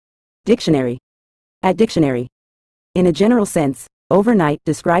Dictionary. At dictionary. In a general sense, overnight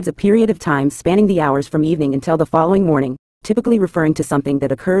describes a period of time spanning the hours from evening until the following morning, typically referring to something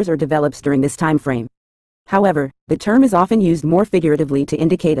that occurs or develops during this time frame. However, the term is often used more figuratively to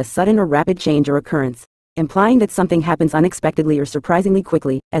indicate a sudden or rapid change or occurrence, implying that something happens unexpectedly or surprisingly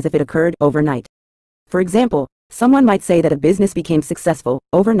quickly, as if it occurred overnight. For example, someone might say that a business became successful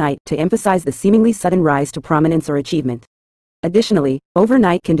overnight to emphasize the seemingly sudden rise to prominence or achievement. Additionally,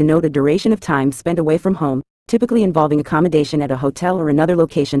 overnight can denote a duration of time spent away from home, typically involving accommodation at a hotel or another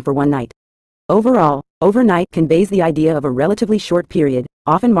location for one night. Overall, overnight conveys the idea of a relatively short period,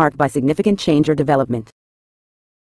 often marked by significant change or development.